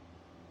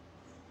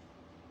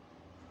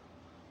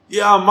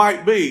 Yeah, I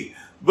might be.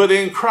 But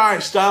in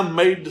Christ, I'm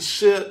made to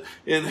sit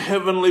in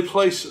heavenly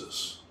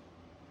places.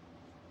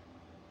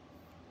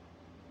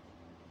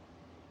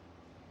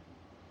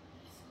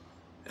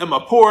 Am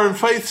I poor in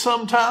faith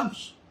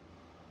sometimes?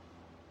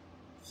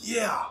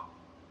 Yeah.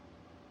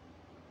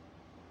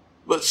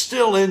 But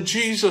still in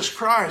Jesus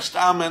Christ,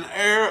 I'm an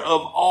heir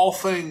of all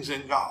things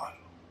in God.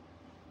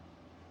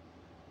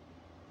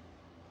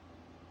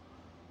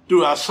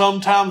 Do I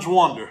sometimes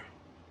wonder?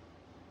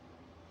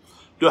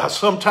 Do I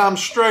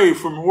sometimes stray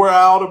from where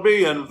I ought to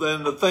be and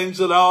the things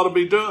that I ought to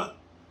be doing?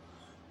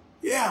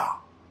 Yeah.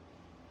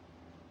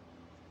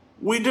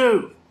 We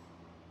do.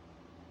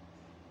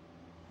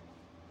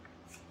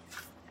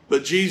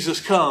 But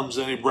Jesus comes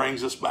and he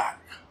brings us back.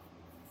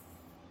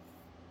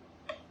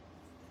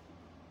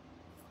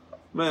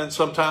 Man,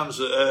 sometimes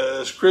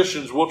as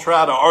Christians, we'll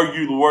try to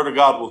argue the Word of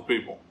God with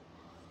people.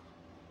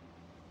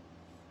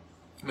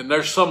 And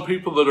there's some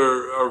people that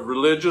are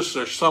religious.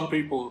 There's some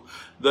people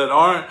that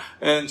aren't.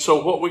 And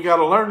so what we got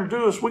to learn to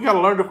do is we got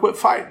to learn to quit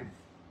fighting.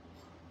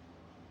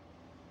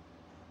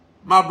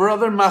 My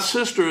brother and my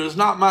sister is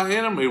not my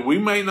enemy. We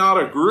may not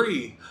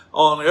agree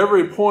on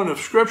every point of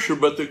Scripture,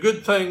 but the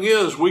good thing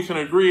is we can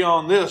agree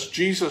on this.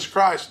 Jesus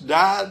Christ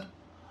died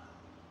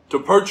to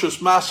purchase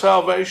my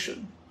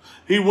salvation.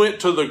 He went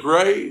to the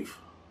grave.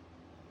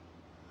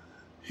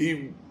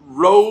 He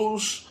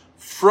rose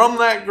from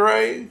that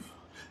grave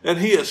and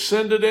he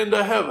ascended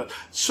into heaven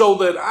so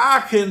that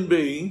I can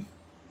be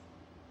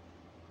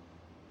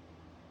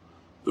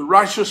the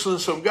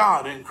righteousness of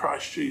God in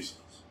Christ Jesus.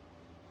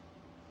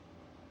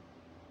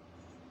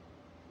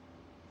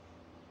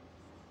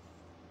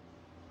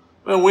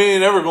 Man, we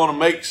ain't ever going to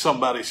make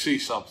somebody see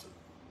something.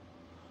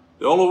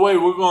 The only way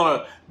we're going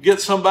to get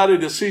somebody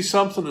to see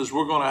something is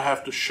we're going to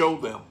have to show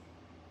them.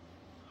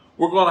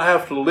 We're going to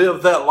have to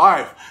live that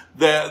life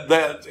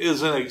that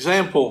is an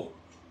example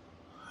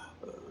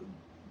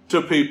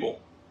to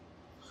people.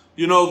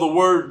 You know, the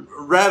word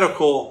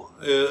radical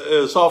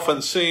is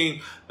often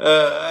seen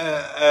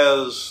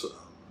as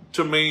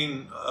to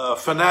mean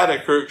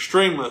fanatic or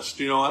extremist.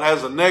 You know, it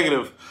has a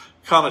negative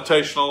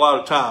connotation a lot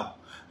of time.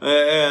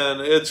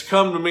 And it's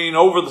come to mean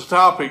over the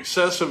top,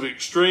 excessive,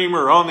 extreme,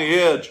 or on the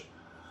edge.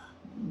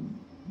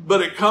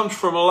 But it comes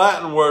from a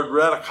Latin word,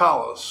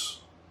 radicalis.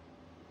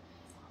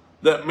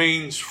 That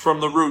means from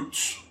the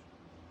roots.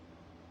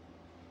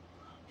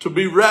 To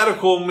be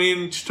radical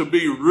means to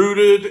be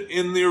rooted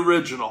in the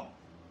original.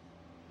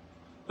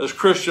 as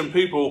Christian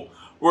people,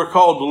 we're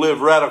called to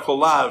live radical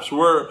lives.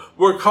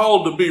 We're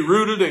called to be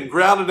rooted and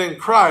grounded in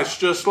Christ,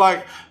 just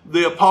like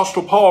the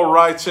Apostle Paul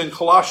writes in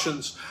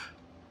Colossians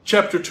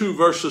chapter 2,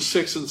 verses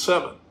 6 and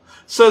 7. It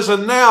says,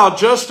 and now,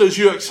 just as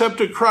you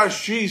accepted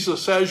Christ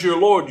Jesus as your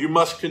Lord, you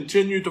must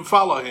continue to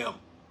follow him.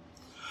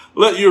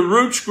 Let your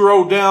roots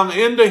grow down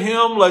into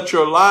him. Let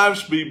your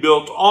lives be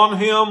built on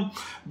him.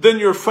 Then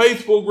your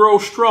faith will grow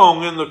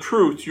strong in the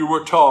truth you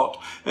were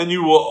taught, and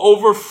you will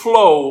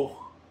overflow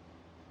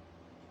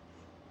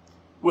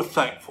with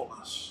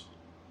thankfulness.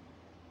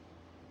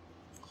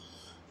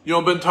 You know,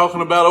 I've been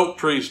talking about oak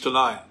trees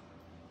tonight.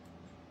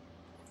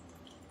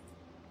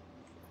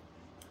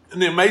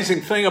 And the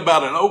amazing thing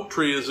about an oak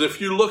tree is if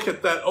you look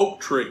at that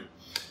oak tree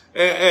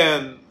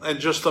and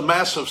just the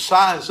massive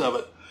size of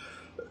it,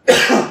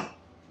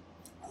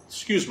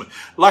 excuse me,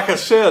 like I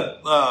said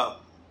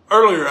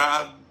earlier,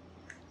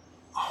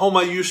 home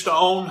I used to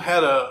own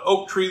had an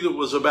oak tree that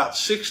was about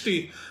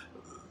 60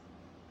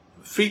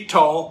 feet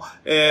tall,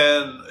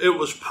 and it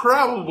was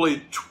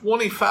probably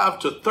 25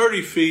 to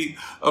 30 feet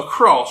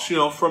across,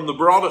 from the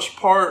broadest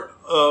part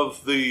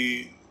of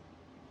the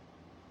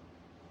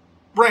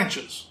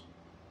branches.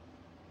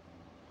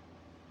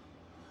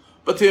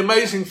 But the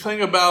amazing thing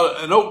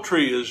about an oak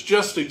tree is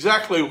just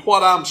exactly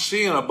what I'm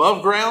seeing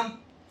above ground.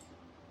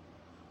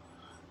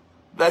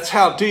 That's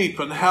how deep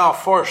and how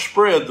far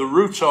spread the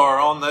roots are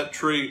on that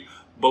tree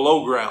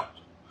below ground.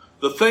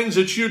 The things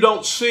that you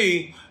don't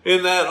see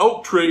in that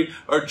oak tree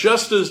are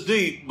just as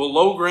deep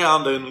below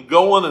ground and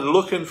going and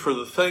looking for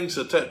the things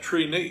that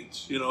tree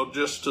needs,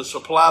 just to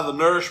supply the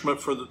nourishment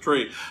for the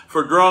tree,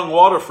 for drawing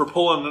water, for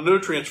pulling the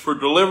nutrients, for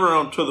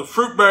delivering them to the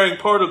fruit-bearing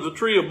part of the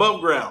tree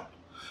above ground.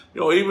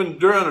 Even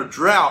during a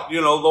drought,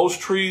 those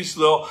trees,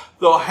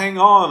 they'll hang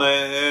on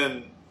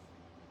and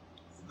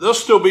they'll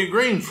still be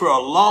green for a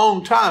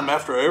long time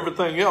after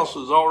everything else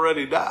has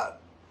already died.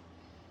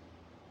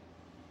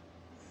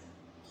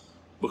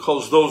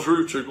 Because those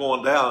roots are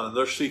going down and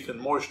they're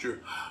seeking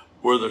moisture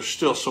where there's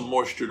still some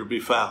moisture to be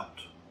found.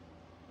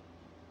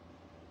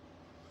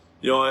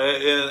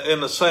 In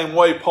the same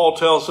way, Paul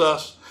tells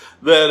us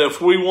that if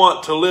we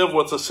want to live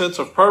with a sense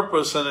of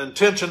purpose and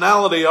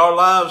intentionality, our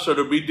lives are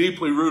to be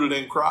deeply rooted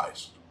in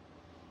Christ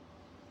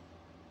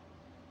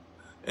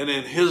and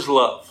in his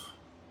love,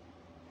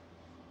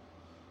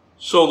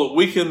 so that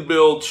we can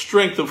build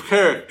strength of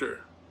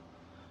character,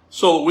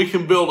 so that we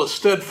can build a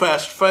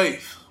steadfast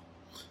faith.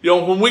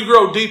 When we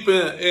grow deep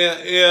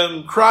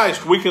in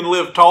Christ, we can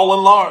live tall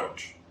and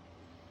large.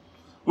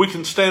 We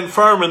can stand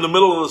firm in the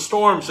middle of the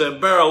storms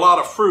and bear a lot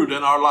of fruit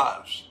in our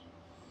lives.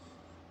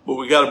 But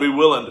we got to be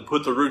willing to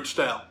put the roots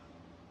down.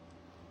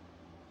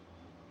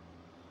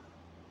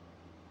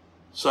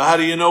 So how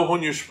do you know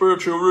when your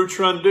spiritual roots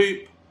run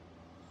deep?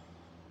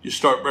 You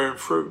start bearing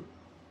fruit.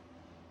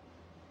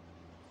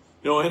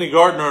 Any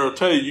gardener will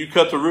tell you, you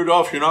cut the root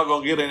off, you're not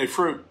going to get any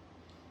fruit.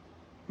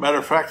 Matter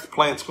of fact, the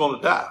plant's going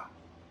to die.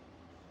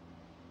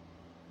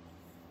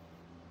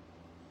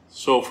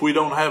 So if we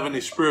don't have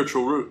any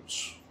spiritual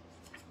roots,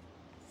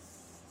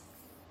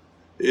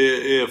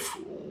 if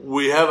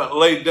we haven't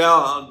laid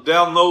down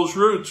those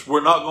roots,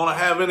 we're not going to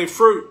have any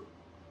fruit.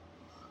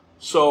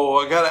 So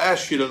I got to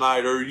ask you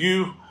tonight, are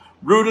you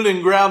rooted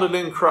and grounded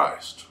in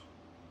Christ?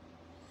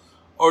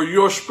 Are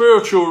your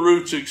spiritual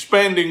roots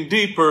expanding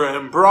deeper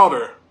and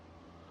broader?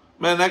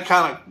 Man, that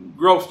kind of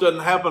growth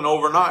doesn't happen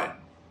overnight.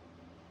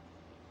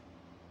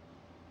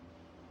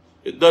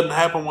 It doesn't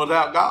happen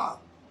without God.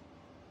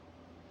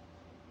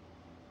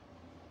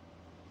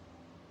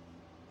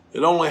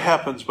 It only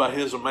happens by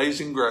his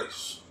amazing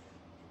grace.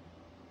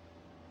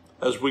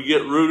 As we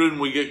get rooted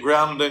and we get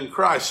grounded in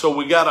Christ. So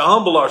we got to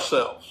humble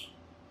ourselves.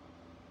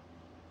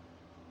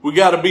 We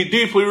got to be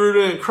deeply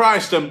rooted in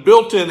Christ and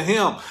built in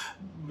him.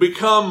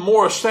 Become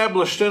more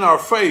established in our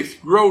faith.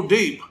 Grow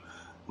deep.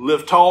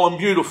 Live tall and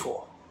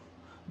beautiful.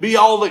 Be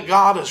all that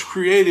God has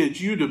created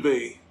you to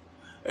be.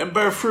 And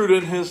bear fruit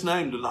in his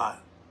name tonight.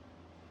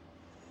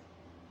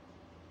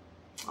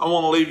 I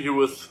want to leave you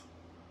with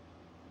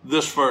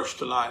this verse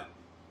tonight.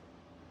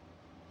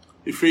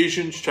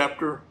 Ephesians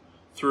chapter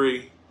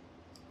 3,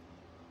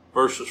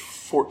 verses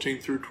 14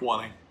 through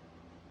 20. It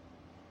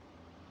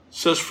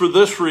says, for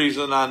this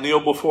reason I kneel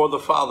before the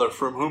Father,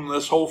 from whom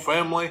this whole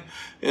family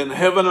in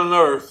heaven and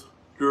earth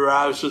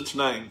derives its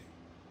name.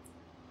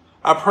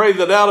 I pray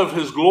that out of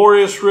his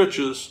glorious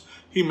riches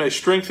he may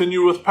strengthen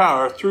you with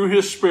power through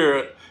his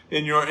Spirit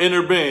in your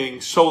inner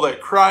being, so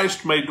that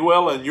Christ may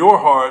dwell in your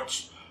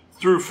hearts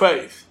through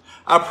faith.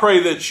 I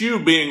pray that you,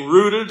 being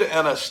rooted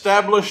and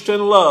established in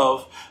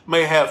love,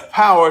 may have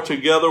power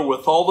together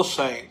with all the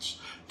saints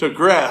to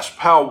grasp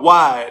how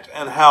wide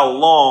and how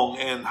long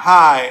and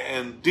high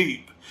and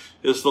deep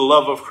is the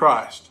love of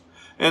Christ,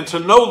 and to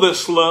know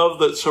this love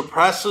that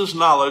surpasses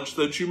knowledge,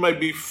 that you may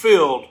be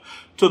filled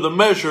to the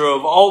measure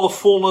of all the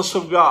fullness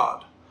of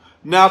God.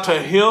 Now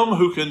to him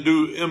who can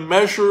do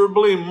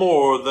immeasurably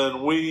more than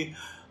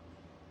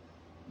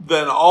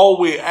all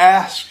we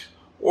ask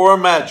or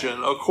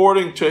imagine,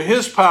 according to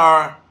his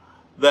power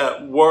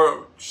that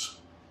works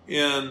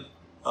in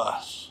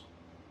us.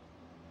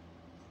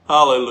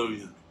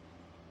 Hallelujah.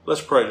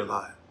 Let's pray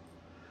tonight.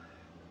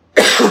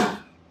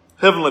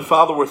 Heavenly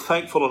Father, we're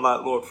thankful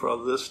tonight, Lord, for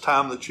this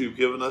time that you've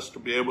given us to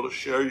be able to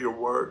share your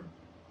word.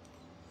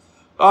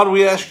 God,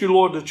 we ask you,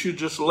 Lord, that you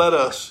just let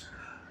us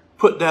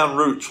put down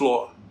roots,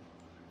 Lord.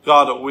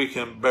 God, that we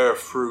can bear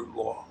fruit,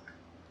 Lord.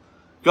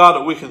 God,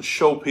 that we can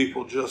show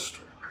people just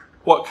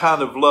what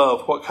kind of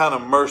love, what kind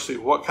of mercy,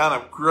 what kind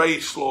of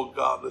grace, Lord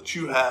God, that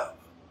you have.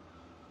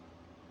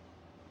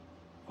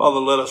 Father,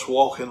 let us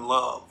walk in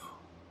love.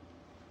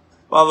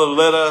 Father,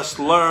 let us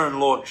learn,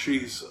 Lord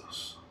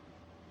Jesus,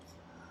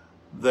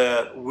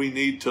 that we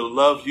need to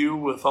love you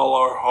with all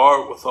our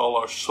heart, with all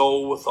our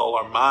soul, with all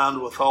our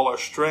mind, with all our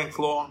strength,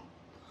 Lord.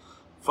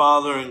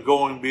 Father, and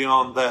going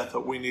beyond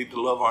that we need to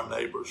love our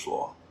neighbors,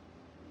 Lord.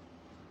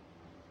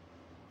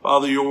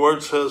 Father, your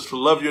word says to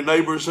love your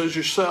neighbors as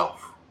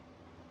yourself.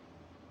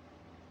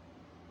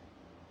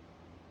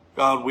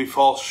 God, we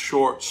fall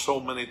short so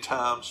many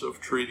times of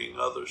treating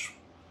others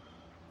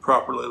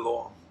properly,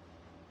 Lord.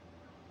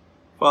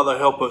 Father,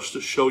 help us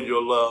to show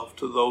your love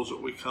to those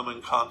that we come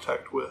in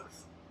contact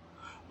with.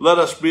 Let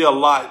us be a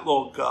light,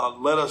 Lord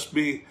God. Let us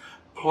be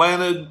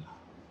planted,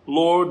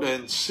 Lord,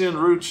 and send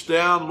roots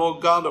down,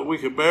 Lord God, that we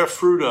can bear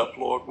fruit up,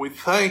 Lord. We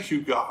thank you,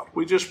 God.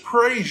 We just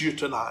praise you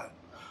tonight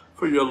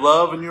for your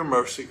love and your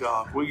mercy,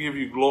 God. We give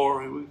you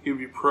glory. We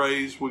give you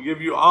praise. We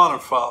give you honor,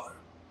 Father.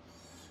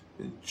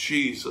 In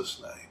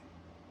Jesus' name.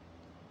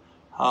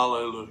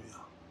 Hallelujah.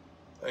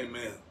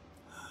 Amen.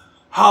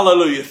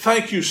 Hallelujah.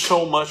 Thank you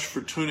so much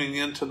for tuning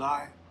in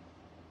tonight.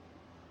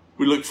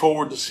 We look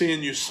forward to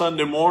seeing you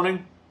Sunday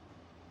morning.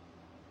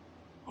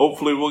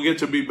 Hopefully we'll get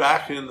to be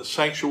back in the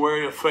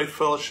sanctuary of Faith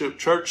Fellowship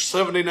Church,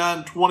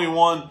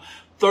 7921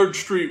 3rd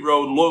Street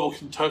Road, Louisville,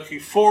 Kentucky,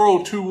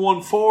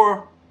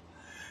 40214.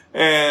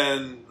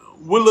 And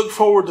we look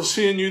forward to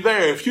seeing you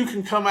there. If you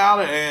can come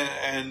out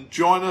and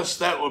join us,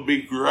 that would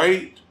be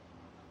great.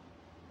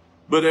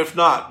 But if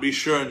not, be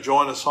sure and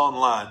join us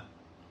online.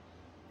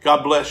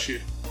 God bless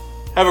you.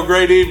 Have a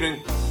great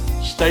evening.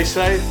 Stay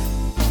safe.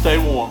 Stay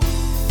warm.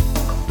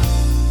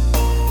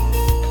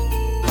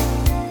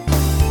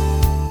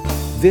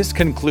 This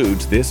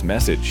concludes this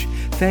message.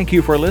 Thank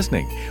you for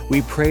listening.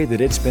 We pray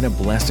that it's been a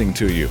blessing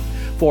to you.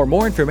 For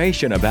more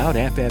information about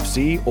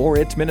FFC or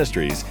its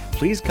ministries,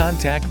 please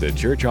contact the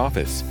church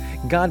office.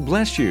 God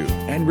bless you,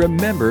 and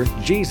remember,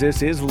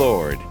 Jesus is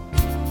Lord.